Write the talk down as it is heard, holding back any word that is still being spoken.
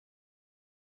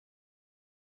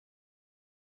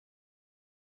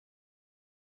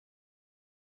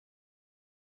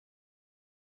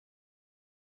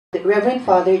and Reverend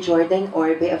Father Jordan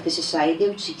Orbe of the Society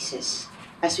of Jesus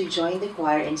as we join the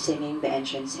choir in singing the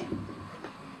entrance hymn.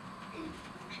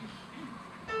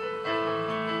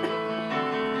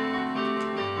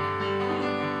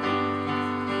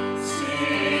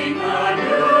 Sing a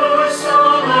new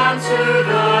song unto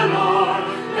the Lord,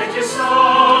 let your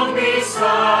song be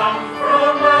sung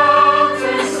from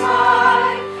mountains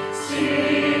high.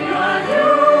 Sing a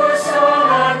new song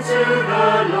unto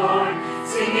the Lord,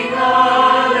 singing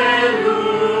hallelujah.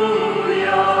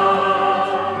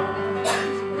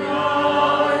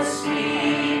 God's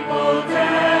people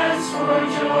dance for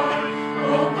joy,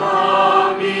 oh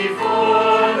come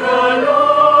before the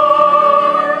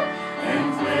Lord, and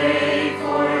play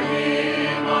for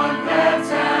him on their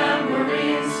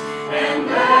tambourines, and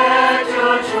let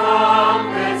your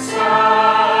trumpets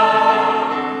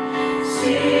sound.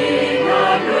 Sing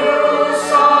a new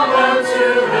song unto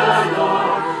the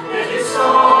Lord, let your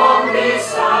song be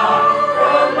sung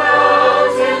from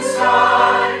mountains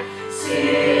high.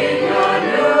 Sing a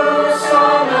new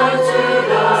song unto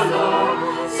the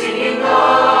Lord, singing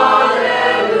hallelujah.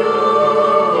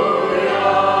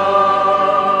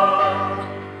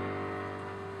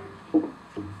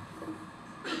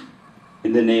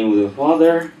 In the name of the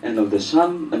Father, and of the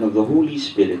Son, and of the Holy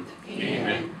Spirit.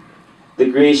 Amen. The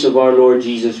grace of our Lord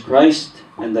Jesus Christ,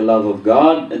 and the love of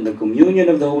God, and the communion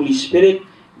of the Holy Spirit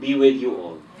be with you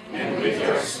all. And with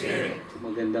your spirit.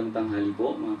 Magandang tanghali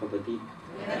po, mga kapatid.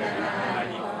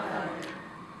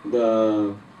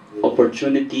 The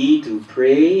opportunity to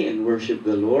pray and worship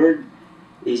the Lord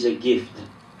is a gift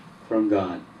from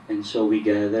God. And so we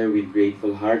gather with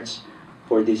grateful hearts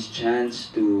for this chance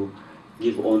to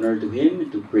give honor to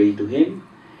Him, to pray to Him,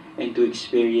 and to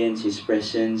experience His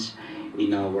presence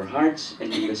in our hearts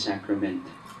and in the sacrament.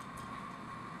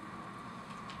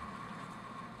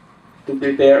 To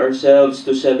prepare ourselves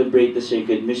to celebrate the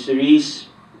sacred mysteries,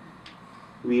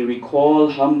 we recall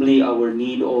humbly our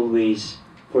need always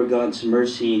for God's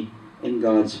mercy and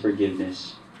God's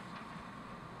forgiveness.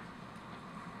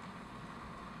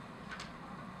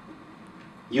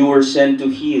 You were sent to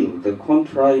heal the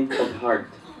contrite of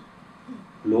heart.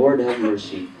 Lord, have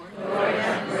mercy. Lord,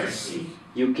 have mercy.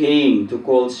 You came to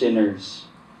call sinners.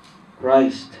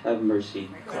 Christ, have mercy.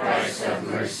 Christ, have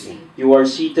mercy. You are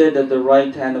seated at the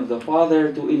right hand of the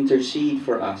Father to intercede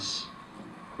for us.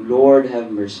 Lord,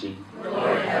 have mercy.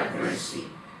 Lord, have mercy.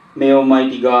 May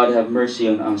Almighty God have mercy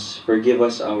on us, forgive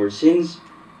us our sins,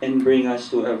 and bring us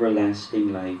to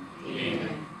everlasting life.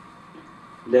 Amen.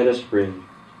 Let us pray.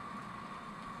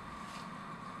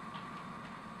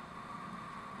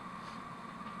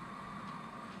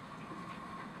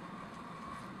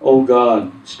 O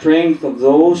God, strength of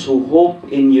those who hope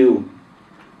in you,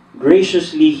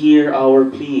 graciously hear our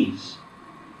pleas.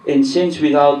 And since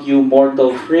without you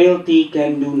mortal frailty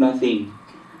can do nothing,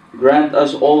 grant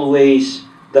us always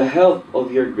the help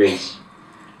of your grace,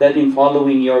 that in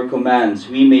following your commands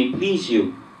we may please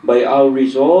you by our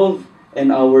resolve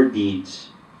and our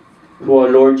deeds. Through our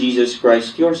Lord Jesus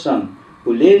Christ, your Son,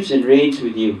 who lives and reigns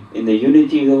with you in the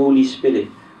unity of the Holy Spirit,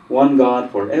 one God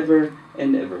forever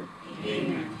and ever.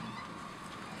 Amen.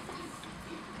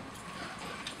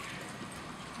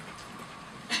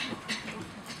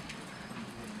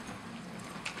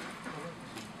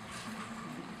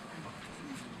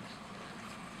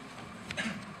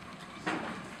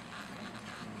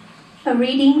 A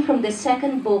reading from the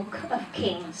second book of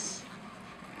Kings.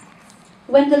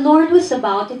 When the Lord was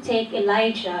about to take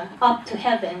Elijah up to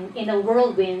heaven in a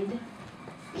whirlwind,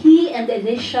 he and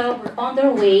Elisha were on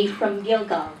their way from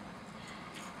Gilgal.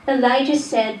 Elijah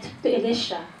said to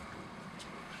Elisha,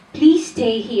 "Please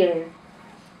stay here.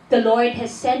 The Lord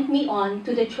has sent me on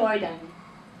to the Jordan.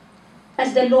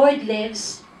 As the Lord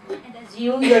lives, and as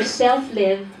you yourself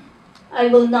live, I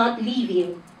will not leave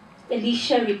you,"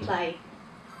 Elisha replied.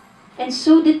 And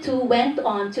so the two went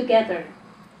on together.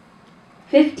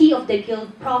 50 of the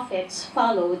guild prophets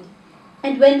followed,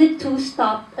 and when the two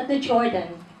stopped at the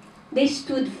Jordan, they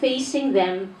stood facing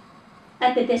them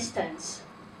at the distance.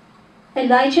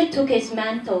 Elijah took his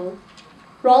mantle,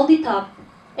 rolled it up,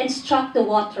 and struck the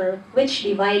water, which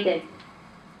divided,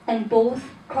 and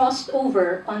both crossed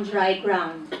over on dry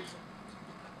ground.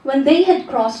 When they had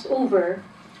crossed over,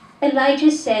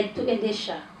 Elijah said to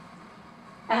Elisha,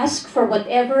 "Ask for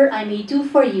whatever I may do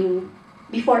for you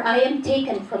before I am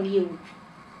taken from you."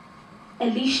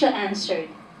 Elisha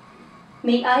answered,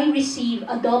 "May I receive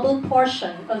a double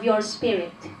portion of your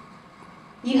spirit."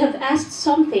 "You have asked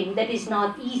something that is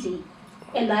not easy,"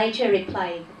 Elijah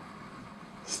replied.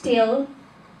 "Still,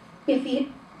 if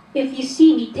you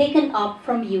see me taken up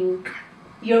from you,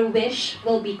 your wish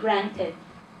will be granted.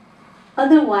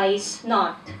 Otherwise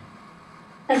not,"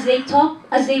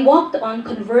 As they walked on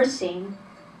conversing,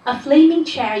 a flaming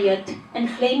chariot and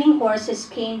flaming horses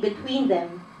came between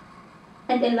them,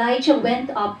 and Elijah went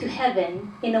up to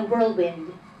heaven in a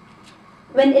whirlwind.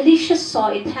 When Elisha saw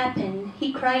it happen,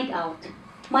 he cried out,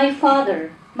 my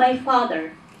father,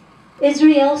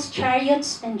 Israel's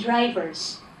chariots and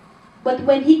drivers." But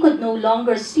when he could no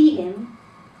longer see him,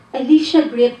 Elisha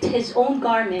gripped his own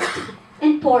garment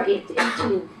and tore it in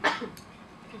two.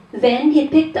 Then he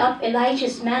picked up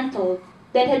Elijah's mantle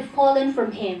that had fallen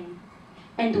from him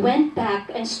and went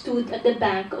back and stood at the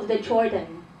bank of the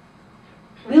Jordan.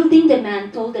 Wielding the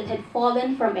mantle that had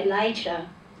fallen from Elijah,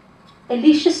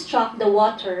 Elisha struck the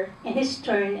water in his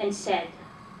turn and said,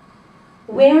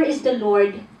 "Where is the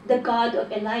Lord, the God of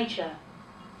Elijah?"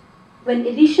 When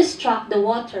Elisha struck the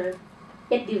water,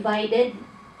 it divided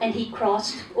and he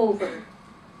crossed over.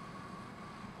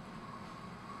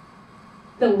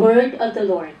 The word of the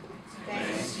Lord.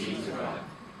 Thanks be to God.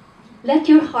 Let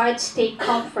your hearts take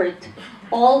comfort,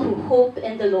 all who hope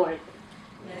in the Lord.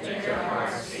 Let your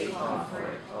hearts take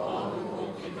comfort, all who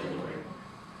hope in the Lord.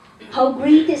 How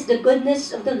great is the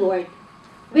goodness of the Lord,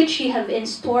 which you have in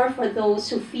store for those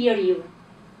who fear you,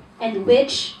 and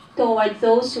which, toward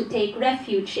those who take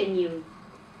refuge in you,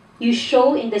 you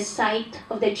show in the sight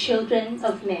of the children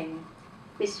of men.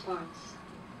 Response.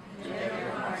 Let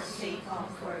your hearts take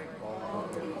comfort, all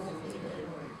who hope in the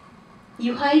Lord.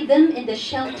 You hide them in the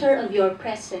shelter of your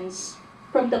presence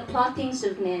from the plottings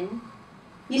of men.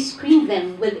 You screen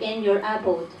them within your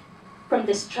abode from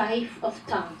the strife of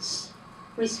tongues.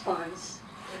 Response.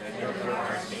 Let your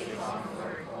hearts take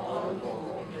comfort, all who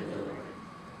hope in the Lord.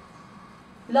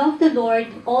 Love the Lord,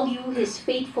 all you his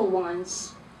faithful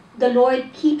ones. The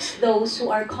Lord keeps those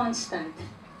who are constant,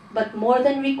 but more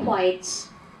than requites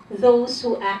those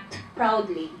who act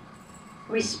proudly.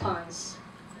 Response.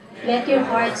 Let your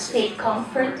hearts take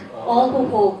comfort, all who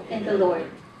hope in the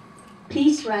Lord.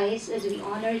 Please rise as we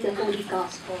honor the Holy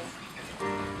Gospel.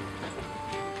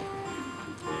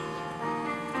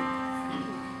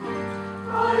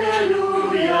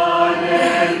 Alleluia,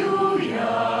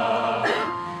 alleluia.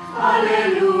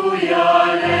 Alleluia,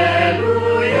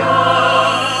 alleluia.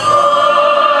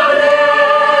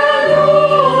 Alleluia,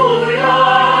 alleluia.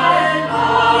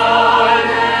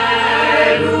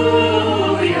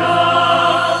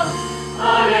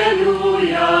 Alleluia,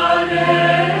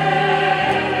 alleluia.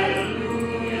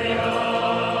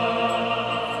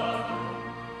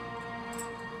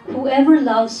 Whoever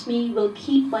loves me will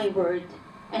keep my word,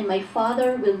 and my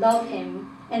Father will love him,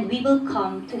 and we will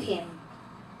come to him.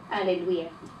 Alleluia.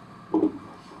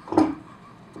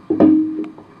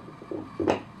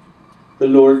 The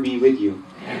Lord be with you.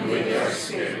 And with your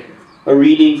spirit. A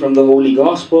reading from the Holy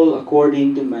Gospel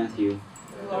according to Matthew.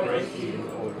 Glory to you,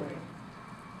 O Lord.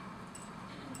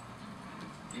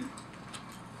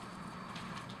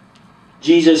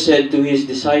 Jesus said to his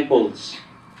disciples,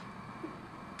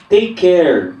 "Take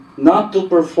care not to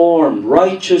perform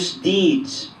righteous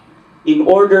deeds in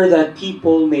order that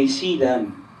people may see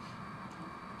them.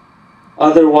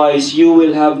 Otherwise you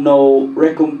will have no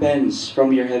recompense from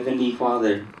your heavenly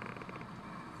Father.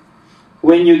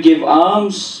 When you give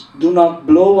alms, do not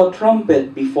blow a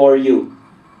trumpet before you,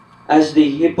 as the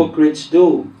hypocrites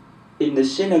do in the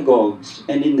synagogues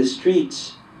and in the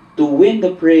streets, to win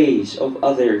the praise of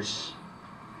others.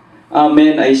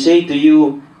 Amen, I say to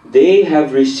you, they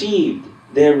have received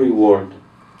their reward.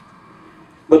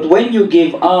 But when you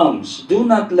give alms, do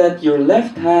not let your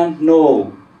left hand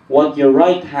know what your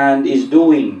right hand is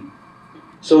doing,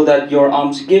 so that your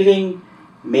almsgiving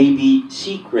may be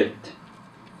secret.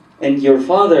 And your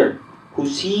Father, who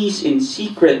sees in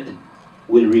secret,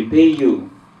 will repay you.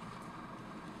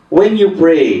 When you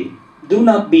pray, do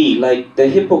not be like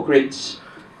the hypocrites,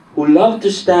 who love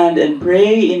to stand and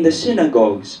pray in the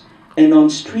synagogues and on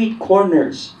street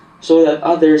corners, so that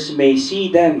others may see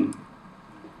them.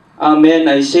 Amen,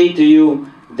 I say to you,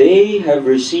 they have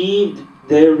received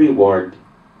their reward.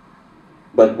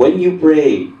 But when you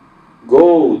pray,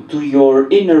 go to your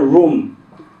inner room,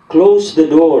 close the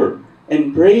door,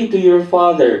 and pray to your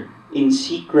Father in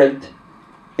secret,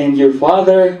 and your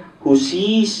Father who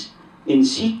sees in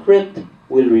secret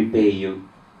will repay you.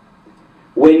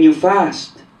 When you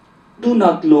fast, do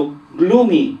not look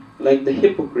gloomy like the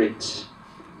hypocrites.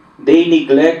 They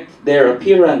neglect their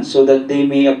appearance so that they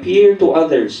may appear to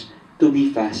others to be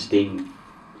fasting.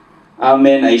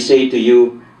 Amen, I say to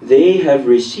you, they have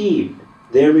received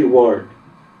their reward.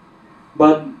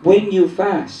 But when you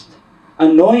fast,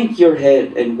 anoint your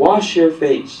head and wash your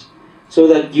face, so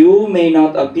that you may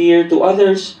not appear to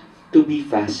others to be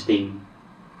fasting,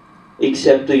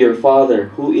 except to your Father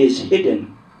who is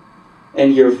hidden.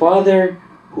 And your Father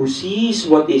who sees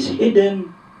what is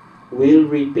hidden will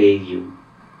repay you.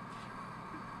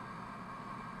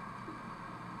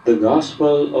 The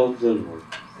Gospel of the Lord.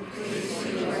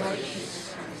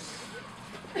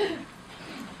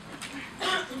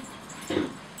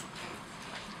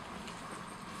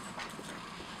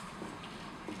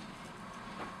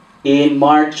 In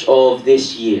March of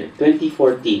this year,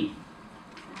 2014,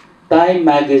 Time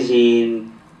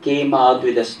magazine came out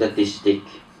with a statistic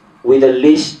with a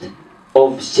list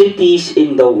of cities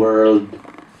in the world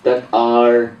that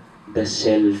are the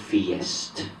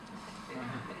selfiest.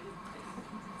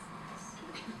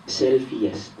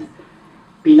 Selfiest.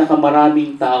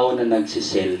 Pinakamaraming tao na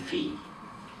nagsiselfie.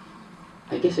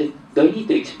 Do I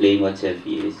need to explain what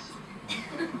selfie is?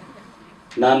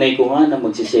 Nanay ko nga na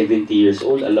magsi-70 years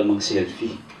old, alam ang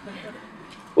selfie.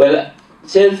 Well,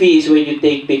 selfie is when you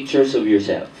take pictures of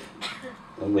yourself.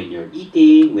 When you're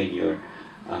eating, when you're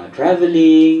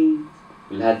traveling,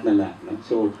 lahat na lahat. No?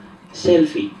 So,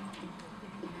 selfie.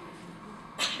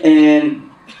 And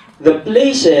the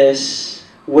places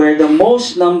where the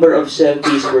most number of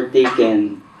selfies were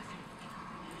taken,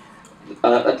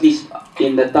 at least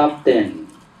in the top 10,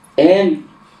 and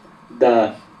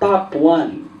the top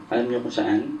 1, alam niyo kung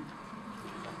saan?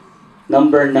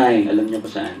 Number 9, alam niyo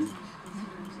kung saan?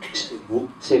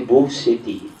 Cebu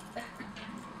City.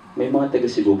 May mga taga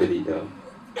Cebu ba dito?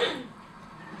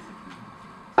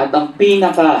 At ang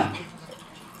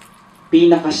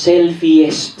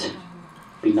pinaka-selfiest,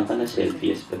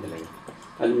 pinaka-selfiest pa talaga.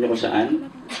 Alam niyo kung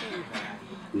saan?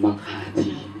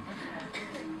 Makati.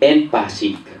 And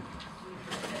Pasig.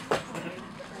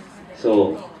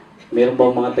 So, meron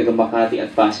ba mga taga Makati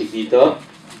at Pasig dito?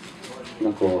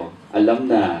 Nako, alam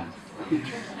na.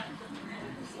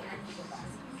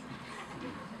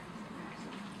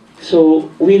 So,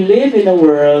 we live in a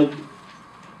world,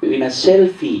 in a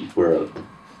selfie world.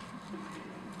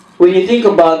 When you think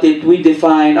about it, we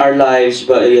define our lives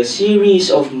by a series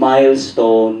of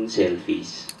milestone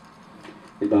selfies.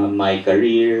 Diba? My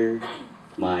career,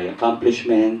 my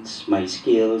accomplishments, my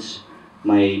skills,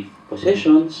 my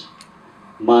possessions,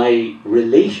 my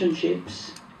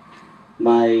relationships,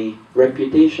 my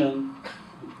reputation.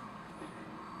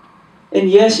 And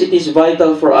yes, it is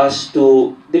vital for us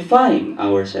to define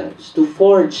ourselves, to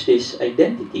forge this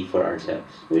identity for ourselves.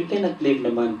 We cannot live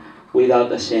naman without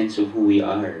a sense of who we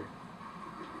are.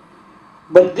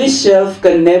 But this self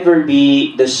can never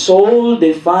be the sole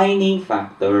defining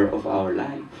factor of our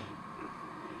life.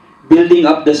 Building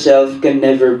up the self can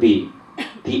never be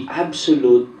the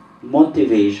absolute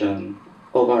motivation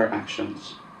of our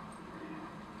actions.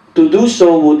 To do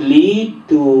so would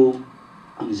lead to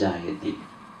anxiety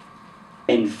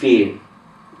and fear,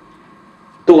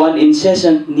 to an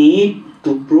incessant need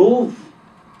to prove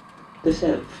the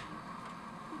self,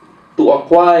 to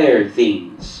acquire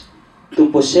things, to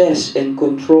possess and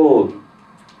control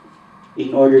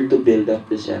in order to build up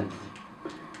the self.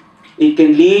 It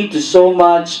can lead to so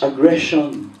much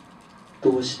aggression,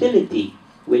 to hostility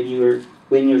when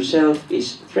your self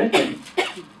is threatened.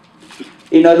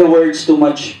 In other words, too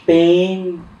much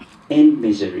pain and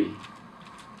misery.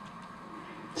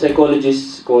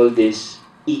 Psychologists call this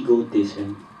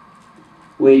egotism,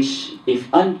 which,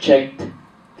 if unchecked,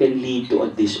 can lead to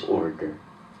a disorder,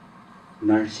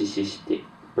 narcissistic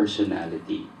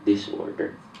personality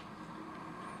disorder.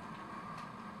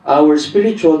 Our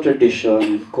spiritual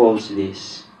tradition calls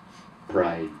this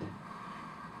pride.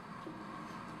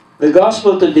 The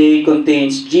gospel today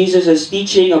contains Jesus'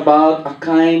 teaching about a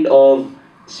kind of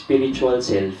spiritual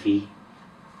selfie.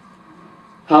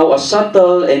 How a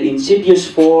subtle and insidious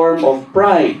form of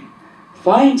pride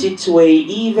finds its way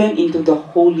even into the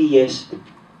holiest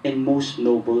and most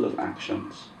noble of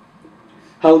actions.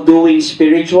 How doing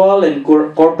spiritual and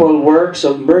corporal works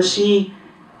of mercy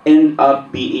end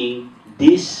up being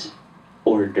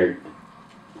disordered.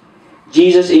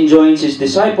 Jesus enjoins his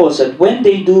disciples that when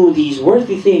they do these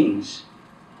worthy things,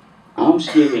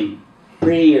 almsgiving,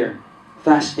 prayer,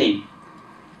 fasting,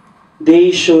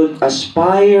 they should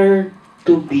aspire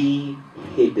to be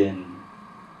hidden.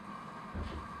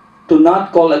 To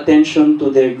not call attention to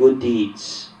their good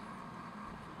deeds.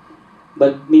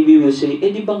 But maybe we'll say,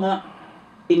 di ba nga,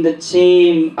 in that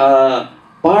same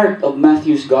part of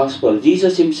Matthew's Gospel,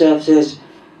 Jesus himself says,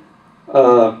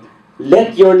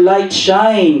 let your light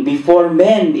shine before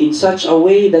men in such a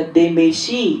way that they may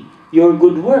see your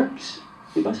good works.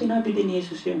 Di ba sinabi din ni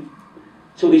Jesus yun?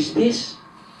 So is this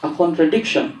a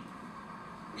contradiction?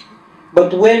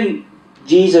 But when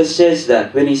Jesus says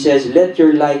that, when he says, let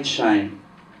your light shine,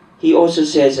 he also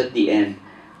says at the end,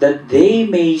 that they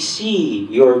may see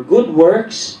your good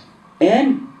works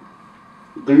and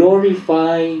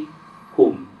glorify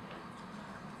whom?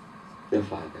 the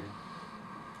Father,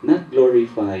 not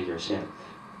glorify yourself.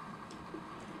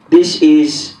 This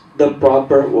is the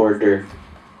proper order.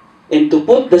 And to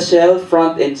put the self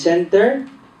front and center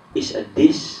is a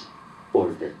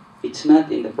disorder. It's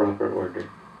not in the proper order.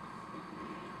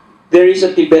 There is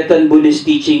a Tibetan Buddhist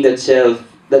teaching that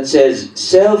says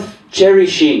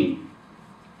self-cherishing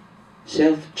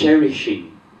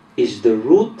is the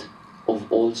root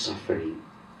of all suffering.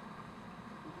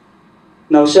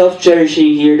 Now,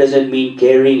 self-cherishing here doesn't mean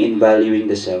caring and valuing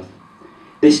the self.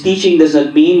 This teaching does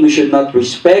not mean we should not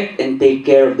respect and take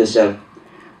care of the self.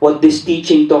 What this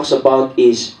teaching talks about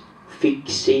is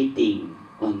fixating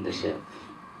on the self.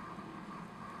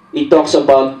 It talks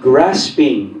about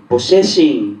grasping,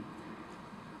 possessing.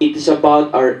 It is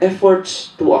about our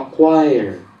efforts to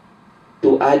acquire,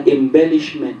 to add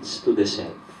embellishments to the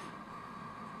self.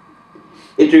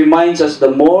 It reminds us the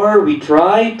more we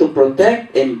try to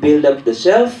protect and build up the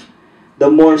self, the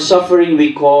more suffering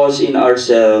we cause in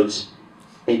ourselves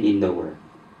and in the world.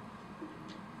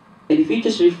 And if you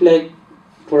just reflect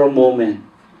for a moment,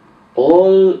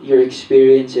 all your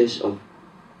experiences of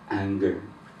anger,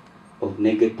 of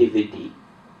negativity,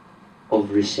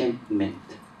 of resentment,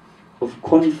 of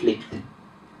conflict,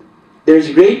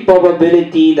 there's great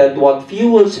probability that what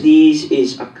fuels these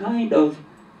is a kind of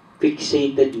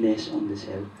fixatedness on the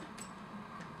self.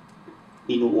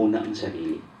 Inuuna ang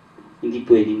sarili. Hindi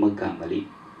pwedeng magkamali.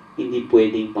 Hindi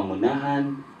pwedeng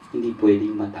pangunahan. Hindi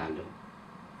pwedeng matalo.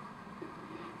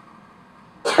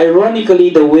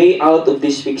 Ironically, the way out of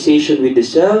this fixation with the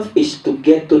self is to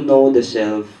get to know the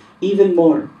self even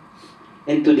more.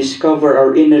 And to discover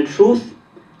our inner truth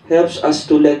helps us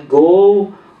to let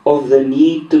go of the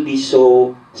need to be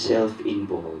so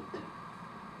self-involved.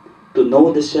 To know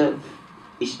the self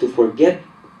is to forget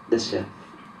the self.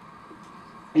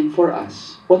 And for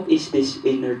us, what is this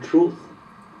inner truth?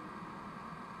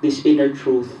 This inner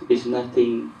truth is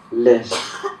nothing less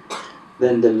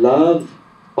than the love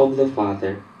of the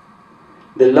Father.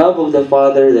 The love of the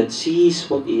Father that sees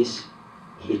what is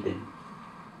hidden.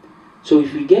 So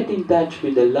if we get in touch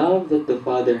with the love that the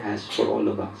Father has for all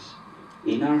of us,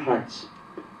 in our hearts,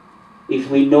 if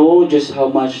we know just how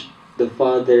much the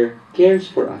Father cares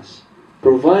for us,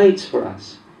 provides for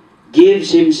us,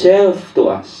 gives Himself to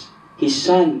us, His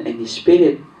Son and His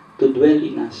Spirit to dwell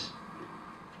in us,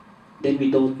 then we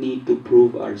don't need to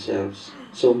prove ourselves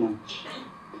so much.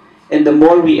 And the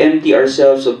more we empty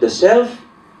ourselves of the self,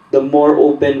 the more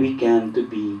open we can to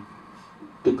be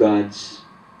to God's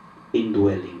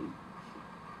indwelling.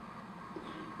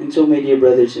 And so, my dear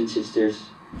brothers and sisters,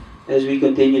 as we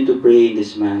continue to pray in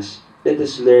this Mass, let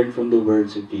us learn from the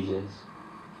words of Jesus.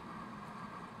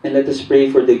 And let us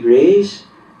pray for the grace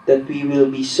that we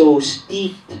will be so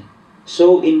steeped,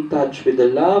 so in touch with the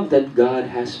love that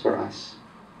God has for us,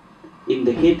 in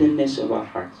the hiddenness of our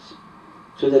hearts,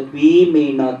 so that we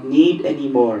may not need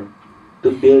anymore to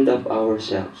build up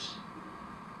ourselves,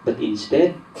 but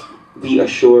instead be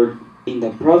assured in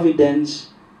the providence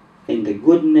and the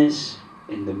goodness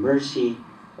and the mercy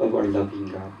of our loving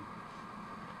God.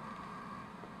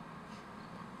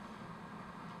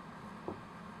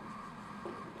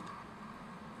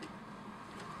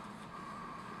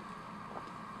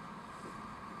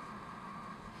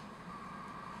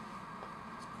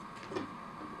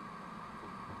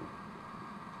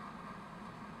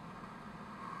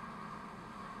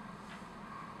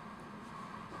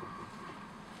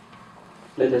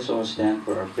 Let us all stand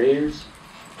for our prayers.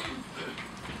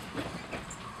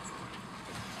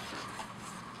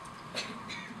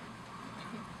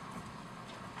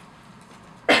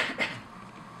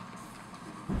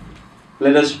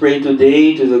 Let us pray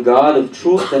today to the God of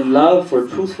truth and love for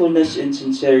truthfulness and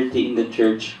sincerity in the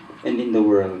church and in the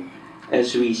world,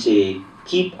 as we say,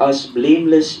 keep us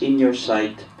blameless in your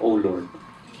sight, O Lord.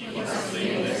 Keep us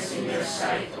blameless in your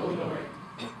sight, O Lord.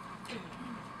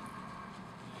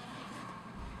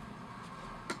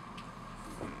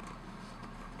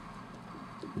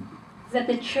 That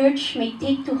the Church may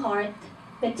take to heart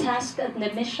the task and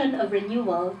the mission of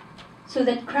renewal, so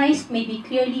that Christ may be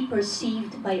clearly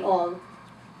perceived by all.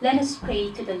 Let us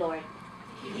pray to the Lord.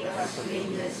 Keep us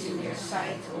blameless in your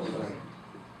sight, O Lord.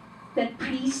 That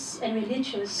priests and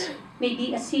religious may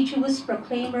be assiduous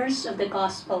proclaimers of the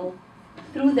gospel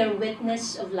through their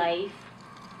witness of life.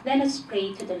 Let us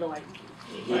pray to the Lord.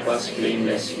 Keep us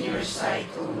blameless in your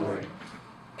sight, O Lord.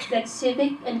 That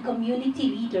civic and community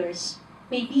leaders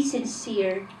may be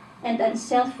sincere and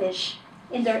unselfish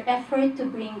in their effort to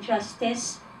bring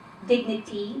justice,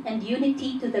 dignity, and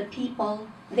unity to the people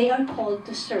they are called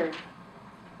to serve.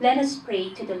 Let us pray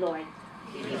to the Lord.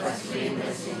 Keep us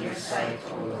blameless in your sight,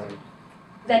 O Lord.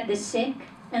 That the sick,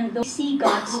 and those who see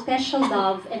God's special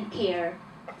love and care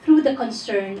through the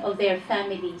concern of their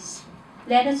families.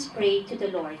 Let us pray to the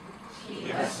Lord.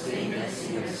 Keep us blameless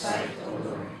in your sight, O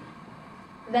Lord.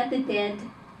 That the dead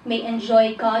may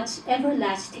enjoy God's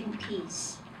everlasting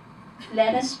peace.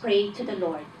 Let us pray to the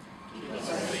Lord. Keep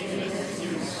us blameless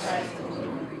in your sight, O Lord.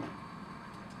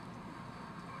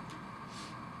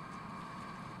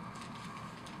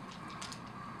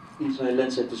 In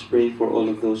silence, let us pray for all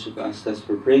of those who've asked us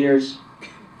for prayers,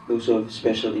 those who have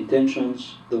special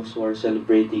intentions, those who are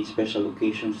celebrating special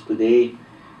occasions today,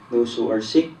 those who are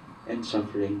sick and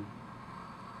suffering.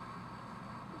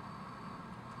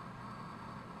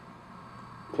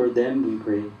 For them we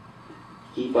pray.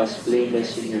 Keep us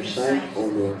blameless in your sight, O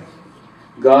Lord.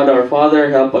 God our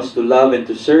Father, help us to love and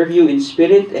to serve you in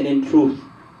spirit and in truth,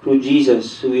 through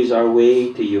Jesus, who is our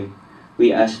way to you.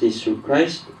 We ask this through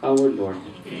Christ our Lord.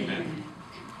 Amen.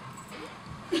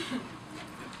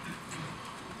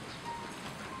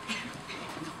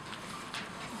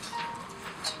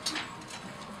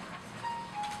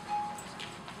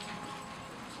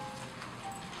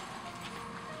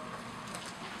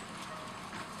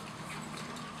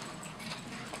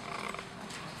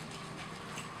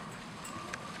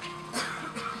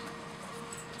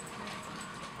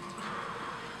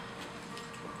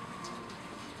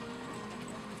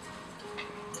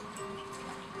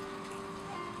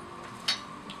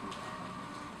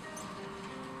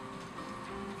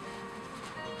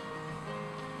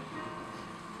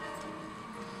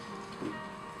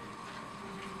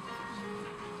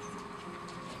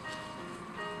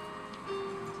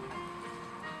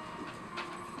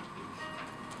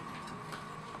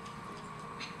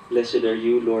 Blessed are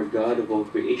you, Lord God of all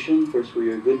creation, for through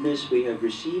your goodness we have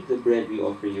received the bread we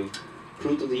offer you.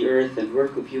 Fruit of the earth and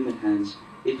work of human hands,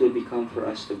 it will become for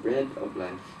us the bread of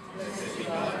life. Blessed be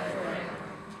God forever.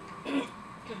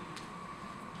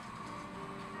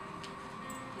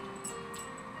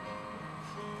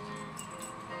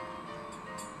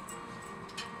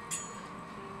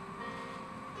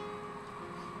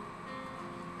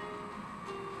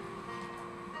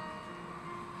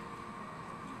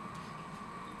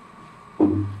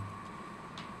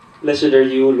 Blessed are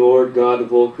you, Lord God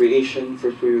of all creation,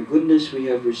 for through your goodness we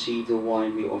have received the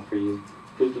wine we offer you.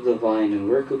 Fruit of the vine and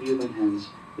work of human hands,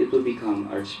 it will become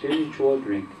our spiritual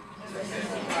drink. Blessed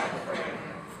be God forever.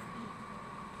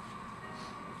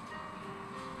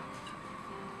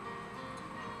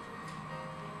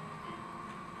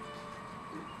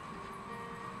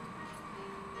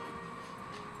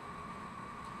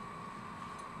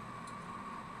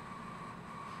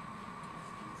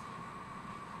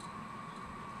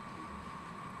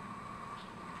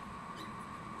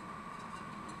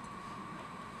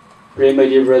 Pray, my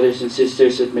dear brothers and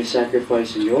sisters, that my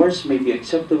sacrifice and yours may be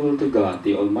acceptable to God,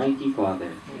 the Almighty Father.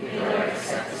 May the Lord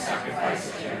accept the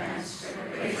sacrifice of your hands, for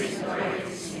the praise and glory of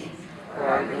his name, for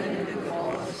our good and the good of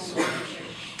all his holy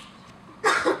church.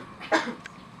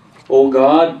 O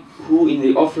God, who in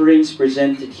the offerings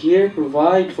presented here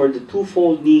provide for the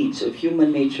twofold needs of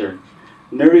human nature,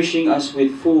 nourishing us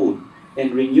with food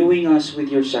and renewing us with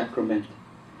your sacrament,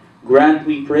 grant,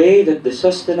 we pray, that the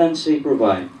sustenance they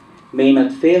provide may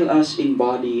not fail us in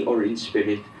body or in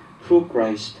spirit, through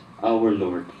Christ our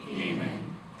Lord.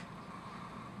 Amen.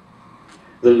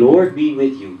 The Lord be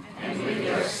with you. And with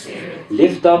your spirit,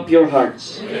 Lift up your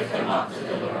hearts. lift them up to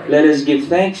the Lord. Let us give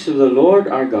thanks to the Lord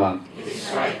our God. It is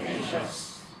right and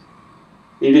just.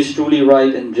 It is truly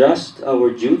right and just, our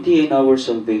duty and our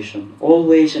salvation,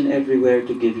 always and everywhere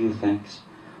to give you thanks.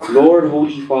 Lord,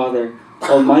 Holy Father,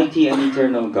 Almighty and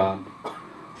eternal God,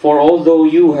 for although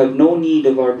you have no need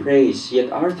of our praise,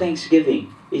 yet our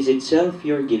thanksgiving is itself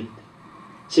your gift.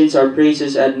 Since our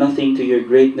praises add nothing to your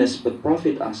greatness but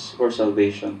profit us for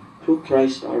salvation, through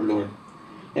Christ our Lord.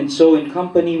 And so in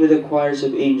company with the choirs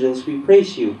of angels we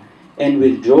praise you, and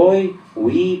with joy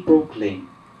we proclaim.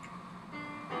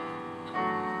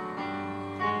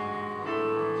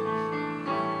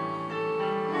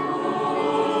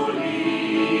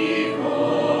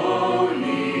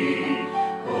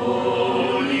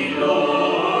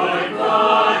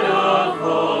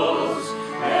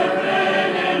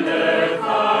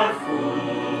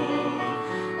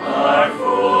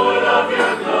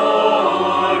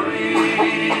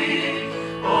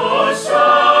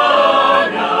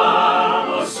 Hosanna,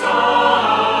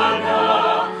 Hosanna.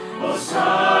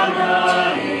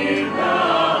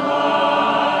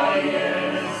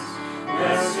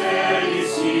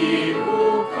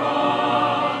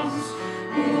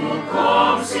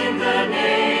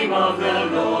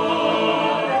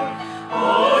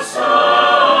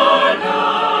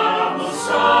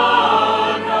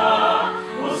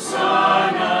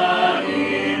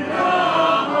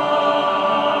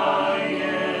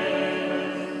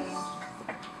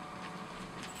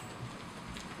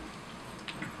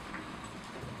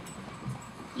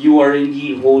 You are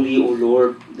indeed holy, O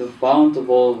Lord, the fount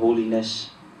of all holiness.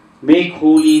 Make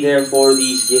holy, therefore,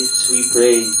 these gifts, we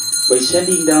pray, by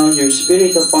sending down your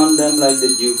Spirit upon them like the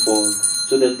dewfall,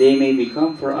 so that they may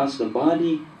become for us the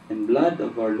body and blood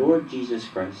of our Lord Jesus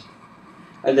Christ.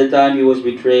 At the time he was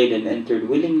betrayed and entered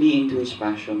willingly into his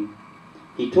passion,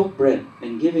 he took bread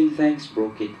and giving thanks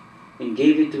broke it and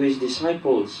gave it to his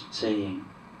disciples, saying,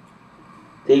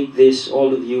 "Take this,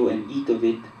 all of you, and eat of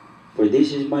it, for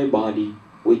this is my body,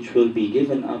 which will be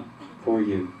given up for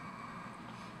you."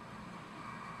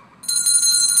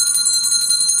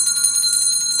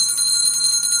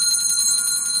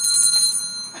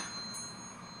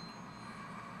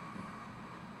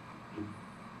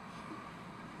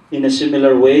 In a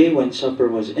similar way, when supper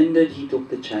was ended, he took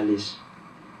the chalice,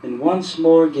 and once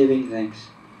more giving thanks,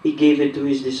 he gave it to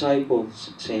his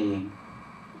disciples, saying,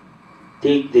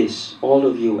 "Take this, all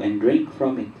of you, and drink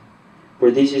from it,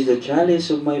 for this is the chalice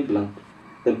of my blood,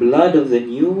 the blood of the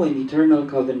new and eternal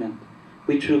covenant,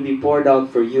 which will be poured out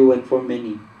for you and for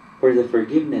many, for the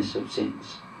forgiveness of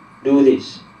sins. Do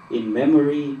this in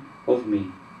memory of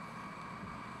me."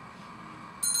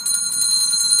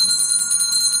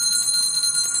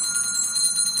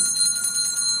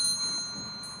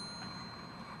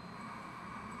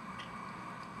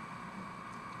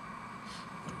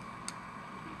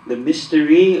 The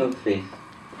mystery of faith.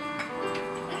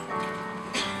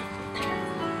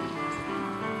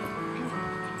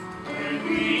 When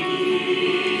we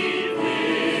eat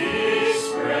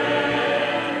this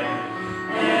bread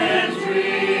and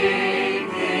drink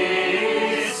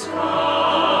this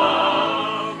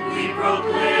cup, we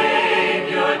proclaim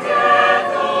your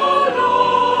death, O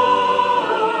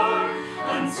Lord,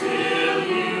 until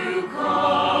you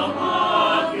come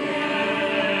again.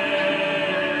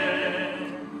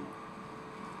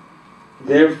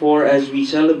 Therefore, as we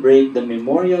celebrate the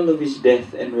memorial of his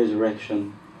death and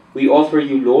resurrection, we offer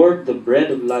you, Lord, the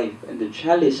bread of life and the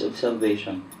chalice of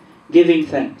salvation, giving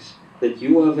thanks that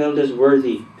you have held us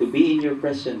worthy to be in your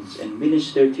presence and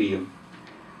minister to you.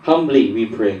 Humbly we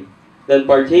pray that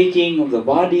partaking of the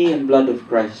body and blood of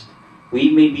Christ, we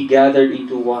may be gathered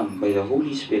into one by the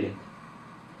Holy Spirit.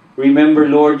 Remember,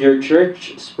 Lord, your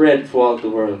church spread throughout the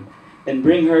world, and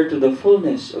bring her to the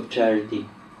fullness of charity,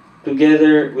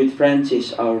 together with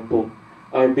Francis, our Pope,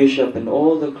 our Bishop, and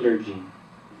all the clergy.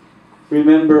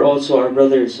 Remember also our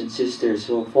brothers and sisters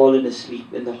who have fallen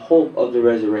asleep in the hope of the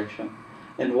resurrection,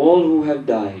 and all who have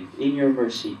died in your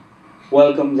mercy.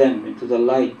 Welcome them into the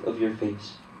light of your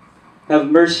face. Have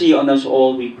mercy on us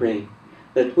all, we pray,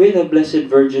 that with the Blessed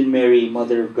Virgin Mary,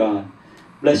 Mother of God,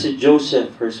 Blessed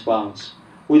Joseph, her spouse,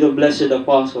 with the blessed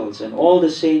apostles and all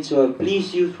the saints who have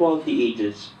pleased you throughout the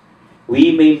ages,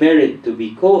 we may merit to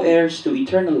be co-heirs to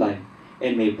eternal life,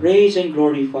 and may praise and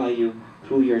glorify you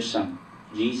through your Son,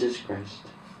 Jesus Christ.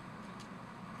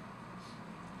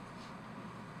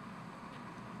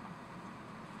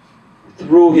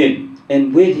 Through him,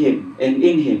 and with him, and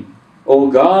in him, O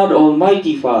God,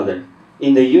 Almighty Father,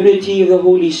 in the unity of the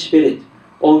Holy Spirit,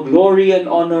 all glory and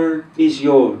honor is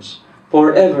yours,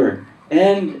 forever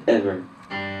and ever.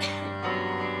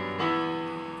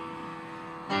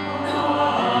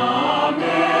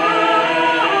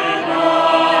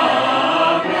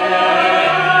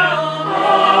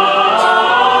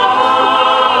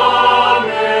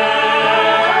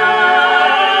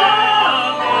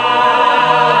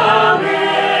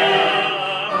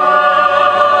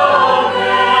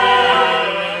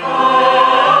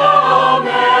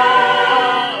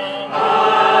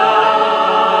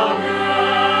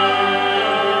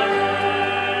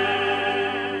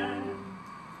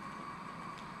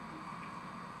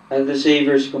 At the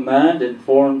Savior's command and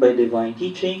formed by divine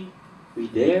teaching, we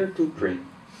dare to pray.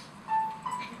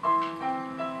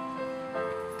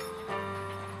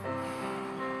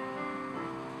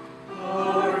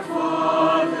 Our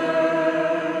Father,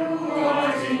 who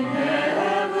art in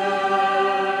heaven,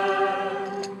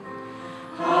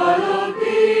 hallowed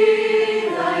be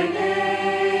thy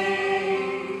name.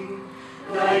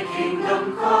 Thy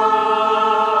kingdom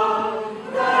come,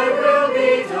 thy will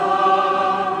be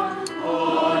done,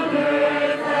 on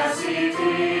earth as it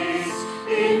is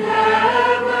in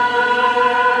heaven.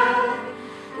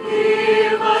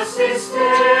 Give us this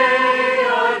day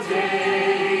our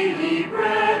daily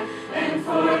bread, and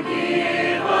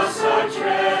forgive us our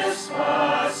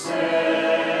trespasses,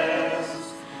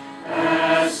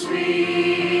 as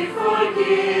we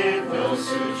forgive those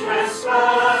who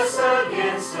trespass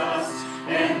against us.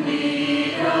 And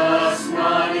lead us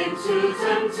not into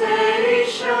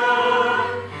temptation,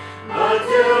 but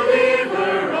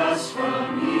deliver us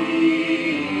from evil.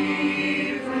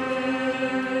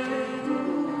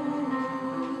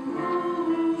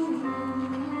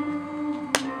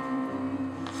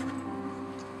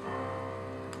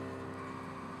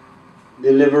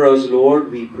 Deliver us, Lord,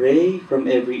 we pray, from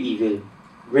every evil.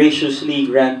 Graciously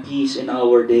grant peace in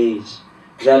our days,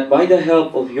 that by the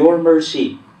help of your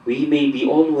mercy we may be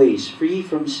always free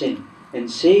from sin and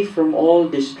safe from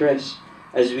all distress,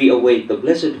 as we await the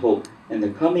blessed hope and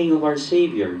the coming of our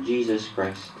Savior, Jesus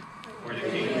Christ. For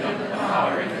the kingdom, the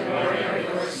power, and the glory are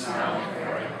yours now and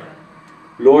forever.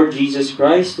 Lord Jesus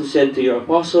Christ, who said to your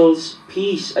apostles,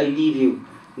 "Peace I leave you,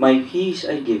 my peace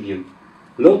I give you,"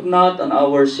 look not on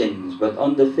our sins, but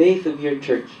on the faith of your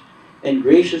church, and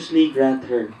graciously grant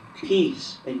her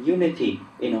peace and unity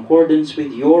in accordance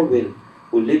with your will,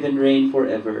 who live and reign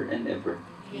forever and ever.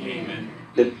 Amen.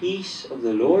 The peace of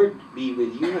the Lord be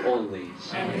with you always.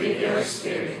 And with your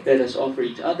spirit. Let us offer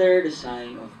each other the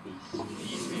sign of peace.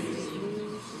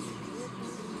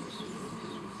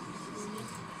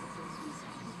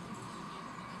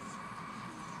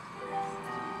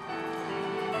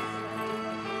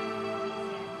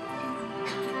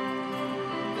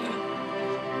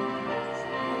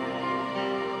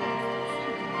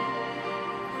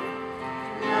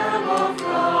 Lamb of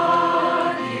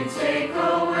God, you take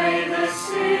away the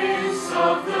sins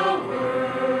of the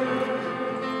world.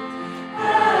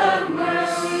 Have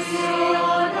mercy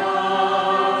on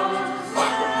us.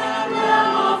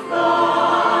 Lamb of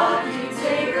God, you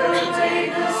take away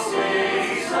the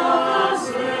sins of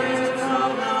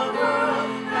the world.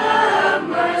 Have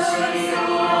mercy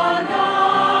on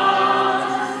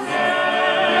us.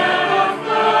 Lamb of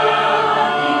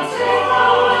God, you take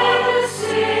away the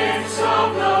sins of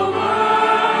the world.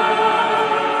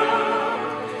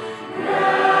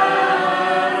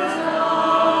 Grant us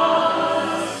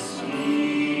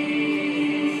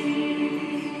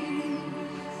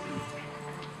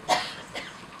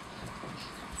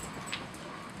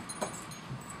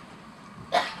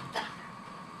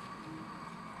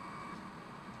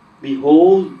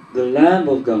Behold the Lamb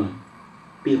of God.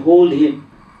 Behold him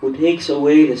who takes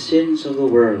away the sins of the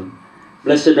world.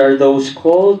 Blessed are those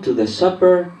called to the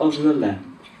supper of the Lamb.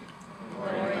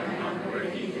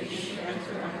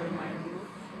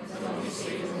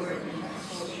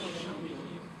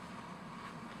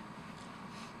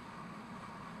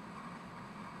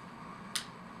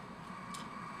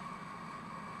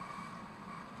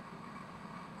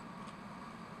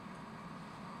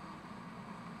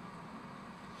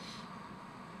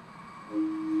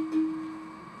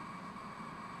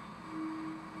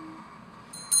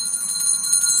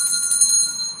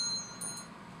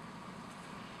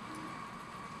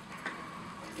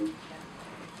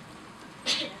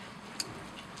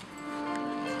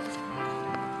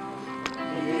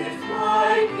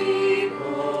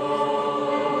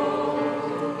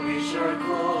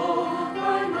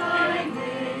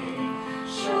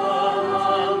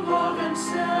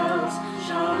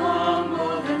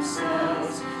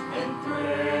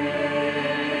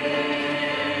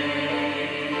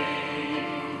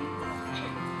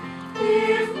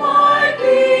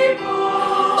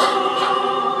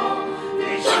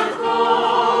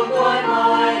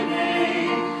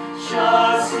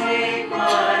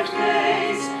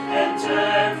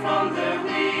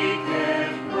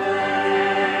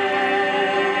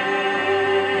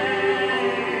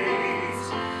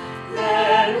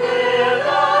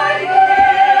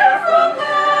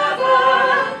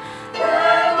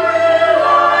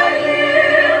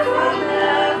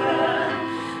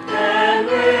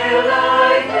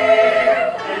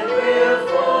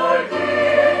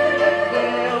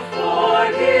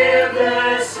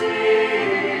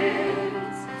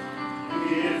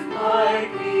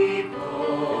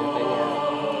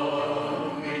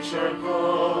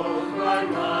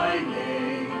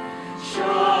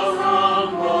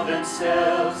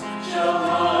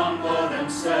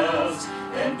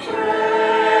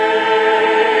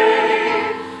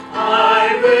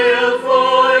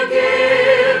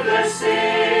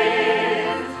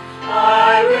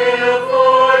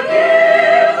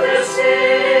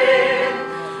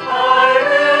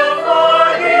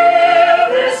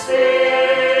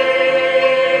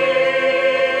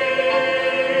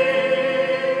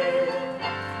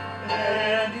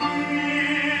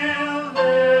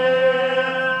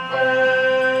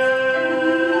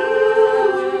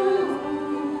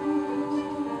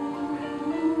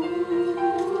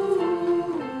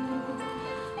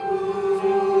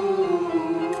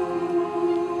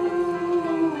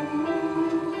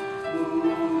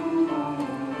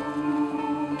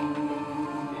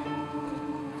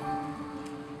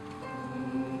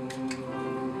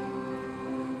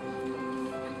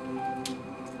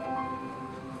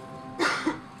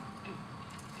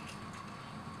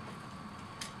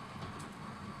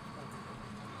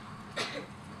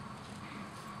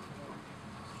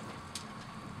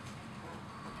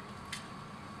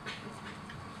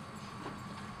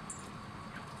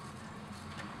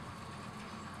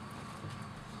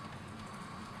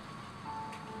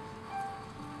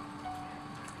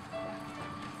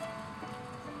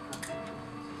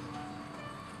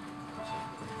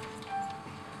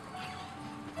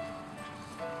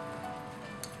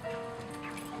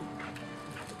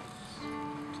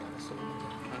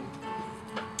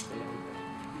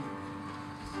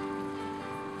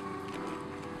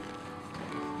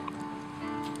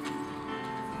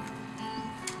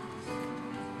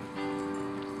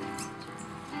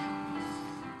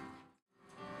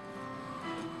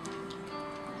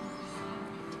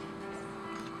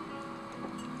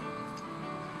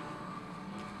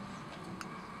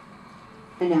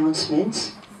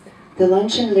 Announcements. The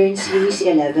Lunch and Learn Series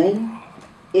 11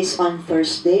 is on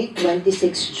Thursday,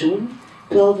 26 June,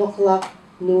 12 o'clock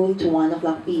noon to 1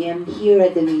 o'clock p.m. here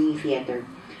at the Mini Theater.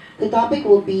 The topic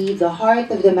will be The Heart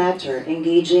of the Matter,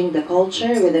 Engaging the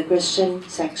Culture with a Christian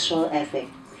Sexual Ethic.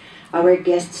 Our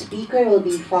guest speaker will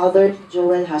be Father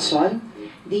Joel Hason,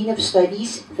 Dean of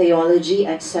Studies, Theology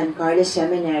at San Carlos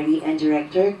Seminary and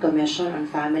Director, Commission on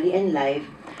Family and Life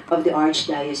of the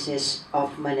Archdiocese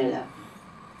of Manila.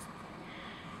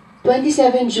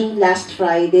 27 June, last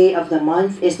Friday of the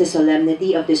month, is the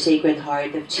Solemnity of the Sacred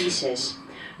Heart of Jesus.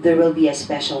 There will be a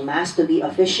special Mass to be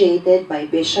officiated by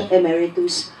Bishop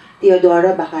Emeritus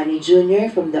Teodoro Bacani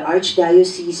Jr. from the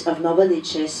Archdiocese of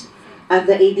Novaliches at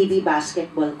the ADB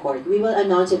Basketball Court. We will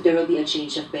announce if there will be a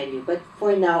change of venue, but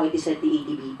for now it is at the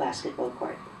ADB Basketball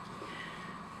Court.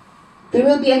 There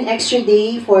will be an extra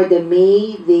day for the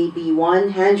May They Be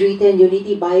One Handwritten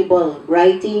Unity Bible,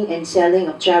 writing and selling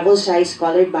of travel-size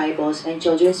colored Bibles and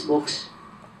children's books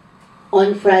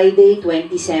on Friday,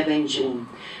 27 June.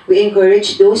 We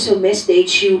encourage those who missed the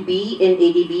HUB in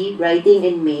ADB writing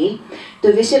in May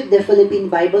to visit the Philippine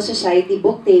Bible Society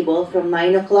book table from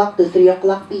 9 o'clock to 3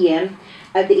 o'clock p.m.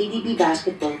 at the ADB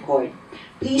Basketball Court.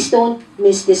 Please don't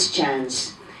miss this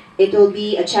chance. It will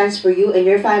be a chance for you and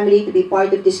your family to be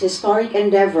part of this historic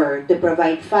endeavor to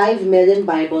provide 5 million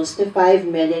Bibles to 5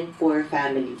 million poor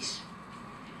families.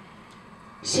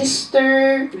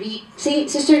 Sister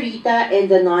Rita and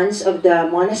the nuns of the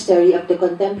Monastery of the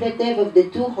Contemplative of the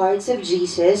Two Hearts of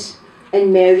Jesus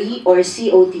and Mary, or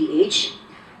COTH,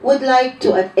 would like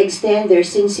to extend their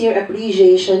sincere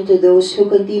appreciation to those who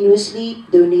continuously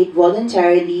donate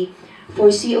voluntarily for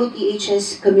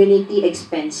COTH's community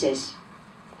expenses.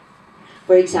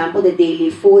 For example, the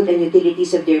daily food and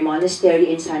utilities of their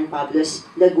monastery in San Pablo's,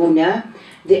 Laguna,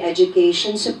 the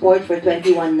education support for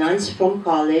 21 nuns from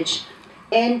college,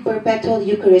 and perpetual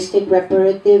Eucharistic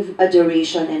reparative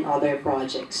adoration and other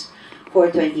projects. For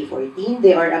 2014,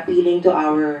 they are appealing to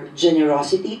our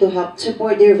generosity to help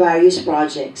support their various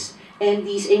projects, and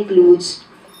these includes: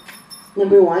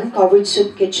 number 1, covered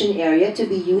soup kitchen area to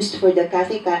be used for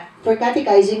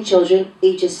catechizing children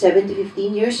ages 7 to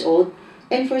 15 years old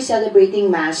and for celebrating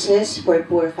masses for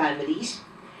poor families.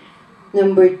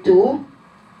 Number 2,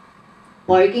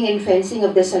 parking and fencing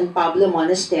of the San Pablo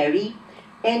Monastery.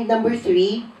 And number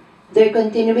 3, their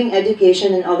continuing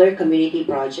education and other community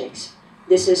projects.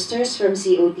 The sisters from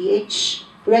COTH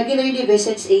regularly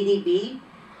visits ADB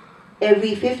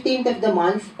every 15th of the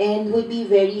month and would be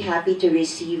very happy to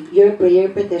receive your prayer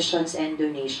petitions and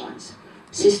donations.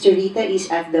 Sister Rita is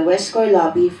at the West Core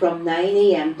lobby from 9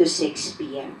 a.m. to 6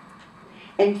 p.m.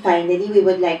 And finally, we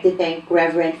would like to thank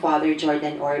Reverend Father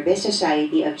Jordan Orbe,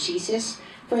 Society of Jesus,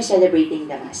 for celebrating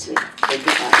the Mass with us. Thank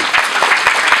you, Father.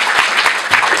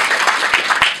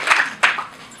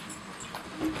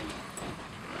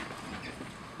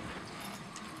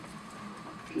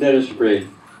 Let us pray.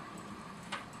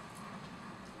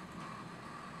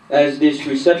 As this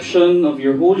reception of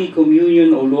your Holy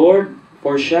Communion, O Lord,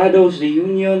 foreshadows the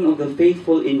union of the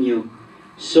faithful in you,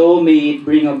 so may it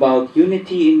bring about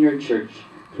unity in your church,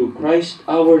 through Christ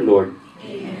our Lord.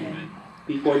 Amen.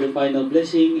 Before the final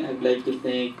blessing, I'd like to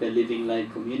thank the Living Light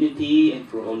community and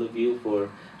for all of you for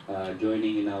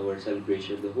joining in our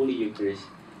celebration of the Holy Eucharist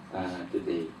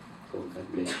today. So God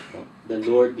bless you. The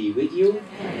Lord be with you.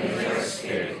 And with your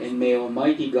spirit. And may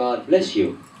Almighty God bless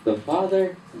you, the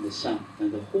Father, and the Son,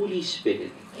 and the Holy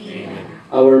Spirit. Amen.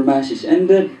 Our Mass is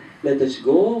ended. Let us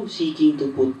go seeking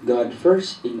to put God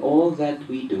first in all that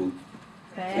we do.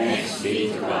 Thanks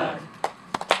be to God.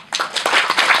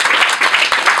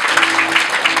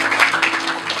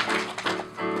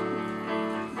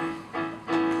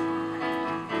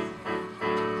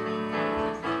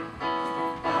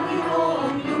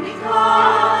 Panginoong lumikha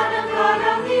ng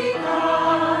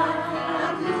kalangitan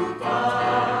at lupa,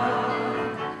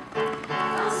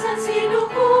 ang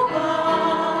sansinukupan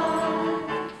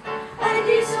ay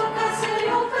di sukat sa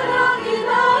iyong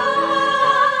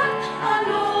kalangitan.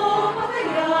 Ano pa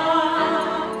kaya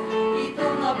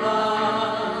itong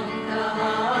abang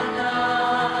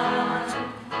tahanan?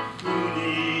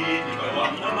 Ngunit ikaw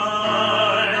ang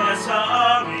naman na sa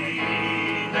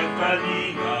amin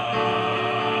nagkalinga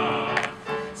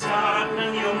sa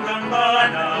ng iyong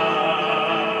dambana,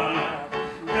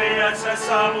 kaya't sa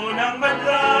samo ng